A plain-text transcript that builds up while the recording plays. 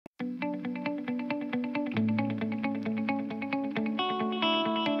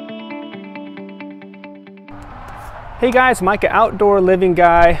Hey guys, Micah, Outdoor Living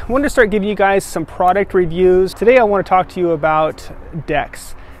Guy. I wanted to start giving you guys some product reviews. Today I want to talk to you about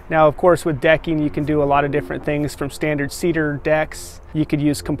decks. Now, of course, with decking, you can do a lot of different things from standard cedar decks. You could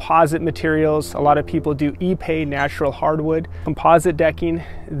use composite materials. A lot of people do Ipe natural hardwood. Composite decking.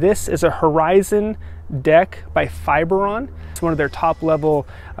 This is a Horizon deck by Fiberon. It's one of their top level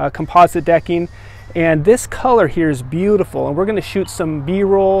composite decking. And this color here is beautiful. And we're going to shoot some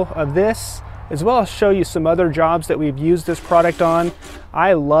B-roll of this, as well as show you some other jobs that we've used this product on.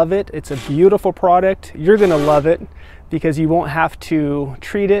 I love it. It's a beautiful product. You're gonna love it because you won't have to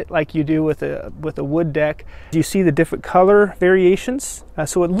treat it like you do with a wood deck. You see the different color variations,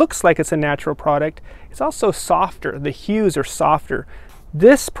 so it looks like it's a natural product. It's also softer. The hues are softer.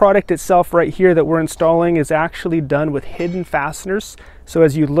 This product itself right here that we're installing is actually done with hidden fasteners. So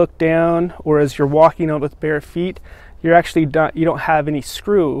as you look down or as you're walking on with bare feet, you don't have any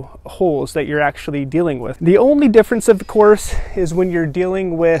screw holes that you're actually dealing with. The only difference, of course, is when you're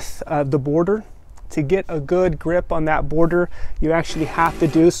dealing with the border. To get a good grip on that border, you actually have to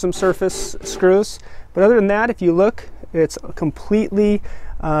do some surface screws. But other than that, if you look, it's completely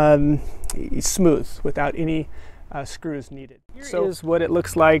smooth without any screws needed. Here is what it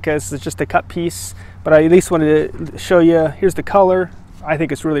looks like as just a cut piece, but I at least wanted to show you. Here's the color. I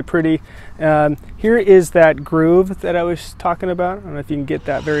think it's really pretty. Here is that groove that I was talking about. I don't know if you can get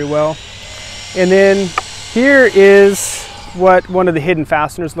that very well. And then here is what one of the hidden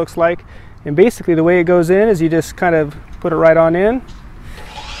fasteners looks like. And basically the way it goes in is you just kind of put it right on in,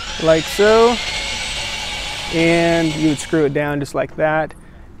 like so. And you would screw it down just like that.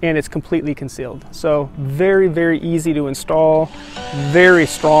 And it's completely concealed. So very, very easy to install. Very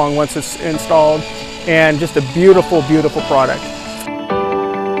strong once it's installed. And just a beautiful, beautiful product.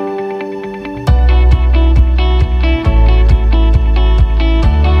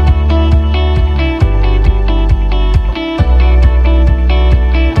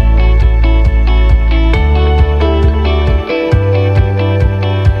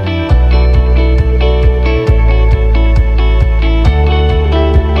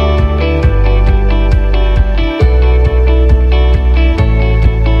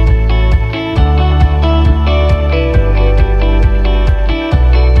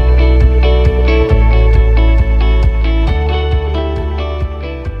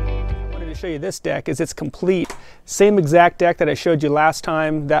 Show you this deck is it's complete. Same exact deck that I showed you last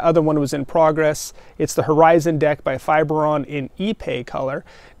time. That other one was in progress. It's the Horizon deck by Fiberon in Ipe color.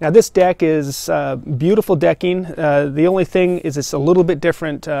 Now this deck is beautiful decking. The only thing is it's a little bit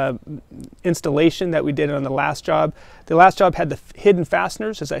different installation that we did on the last job. The last job had the hidden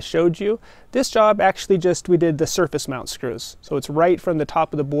fasteners as I showed you. This job actually we did the surface mount screws. So it's right from the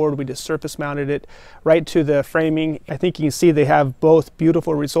top of the board. We just surface mounted it right to the framing. I think you can see they have both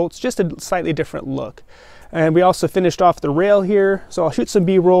beautiful results, just a slightly different look. And we also finished off the rail here. So I'll shoot some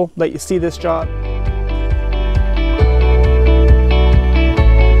B-roll, let you see this job.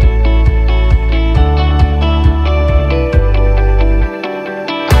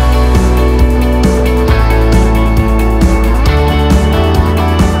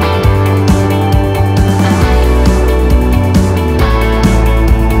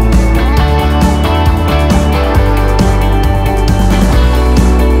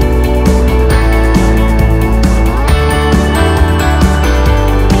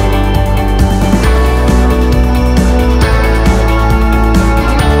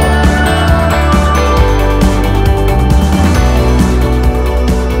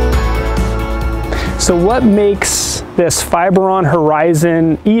 So what makes this Fiberon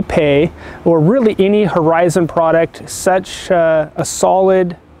Horizon Ipe, or really any Horizon product, such a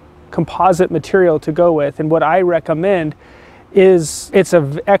solid composite material to go with? And what I recommend is it's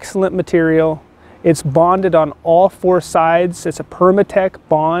an excellent material. It's bonded on all four sides. It's a Permatech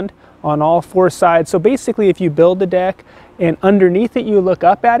bond on all four sides. So basically if you build the deck and underneath it you look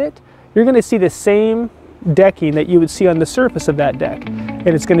up at it, you're going to see the same decking that you would see on the surface of that deck. And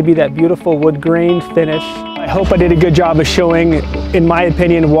it's going to be that beautiful wood grain finish. I hope I did a good job of showing, in my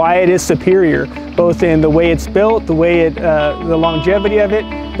opinion, why it is superior, both in the way it's built, the way the longevity of it,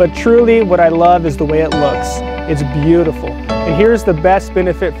 but truly what I love is the way it looks. It's beautiful. And here's the best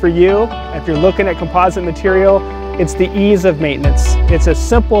benefit for you. If you're looking at composite material, it's the ease of maintenance. It's a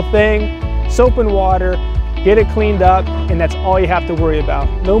simple thing, soap and water, get it cleaned up, and that's all you have to worry about.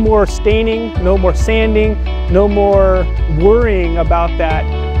 No more staining, no more sanding, no more worrying about that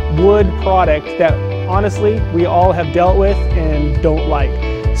wood product that honestly we all have dealt with and don't like.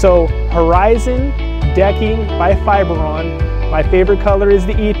 So Horizon decking by Fiberon. My favorite color is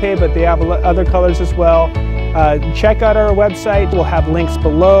the Ipe, but they have other colors as well. check out our website. We'll have links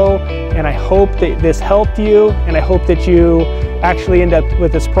below, and I hope that this helped you, and I hope that you actually end up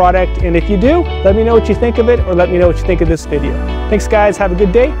with this product. And if you do, let me know what you think of it, or let me know what you think of this video. Thanks guys, have a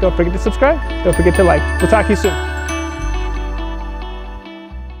good day. Don't forget to subscribe. Don't forget to like. We'll talk to you soon.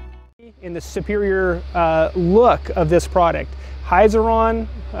 In the superior look of this product, Fiberon,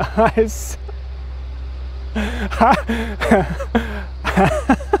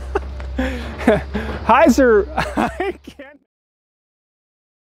 I can't.